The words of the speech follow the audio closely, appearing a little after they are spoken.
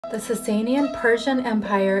the Sasanian Persian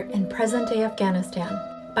Empire in present-day Afghanistan.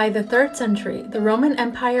 By the 3rd century, the Roman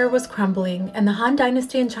Empire was crumbling and the Han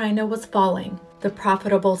Dynasty in China was falling. The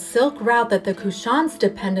profitable Silk Route that the Kushans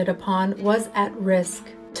depended upon was at risk.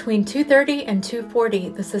 Between 230 and 240,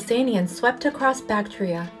 the Sasanians swept across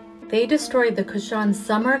Bactria. They destroyed the Kushan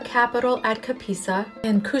summer capital at Kapisa,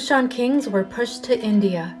 and Kushan kings were pushed to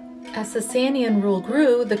India. As Sasanian rule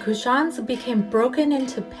grew, the Kushans became broken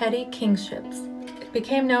into petty kingships. It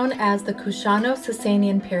became known as the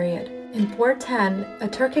Kushano-Sasanian period. In 410, a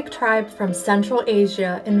Turkic tribe from Central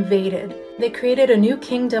Asia invaded. They created a new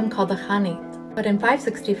kingdom called the Khanate. But in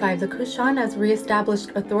 565, the Kushanas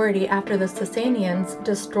re-established authority after the Sasanians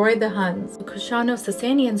destroyed the Huns. The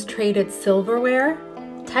Kushano-Sasanians traded silverware,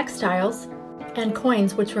 textiles, and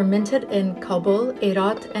coins which were minted in Kabul,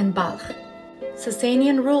 Herat, and Balkh.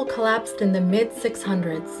 Sasanian rule collapsed in the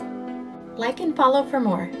mid-600s. Like and follow for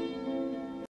more.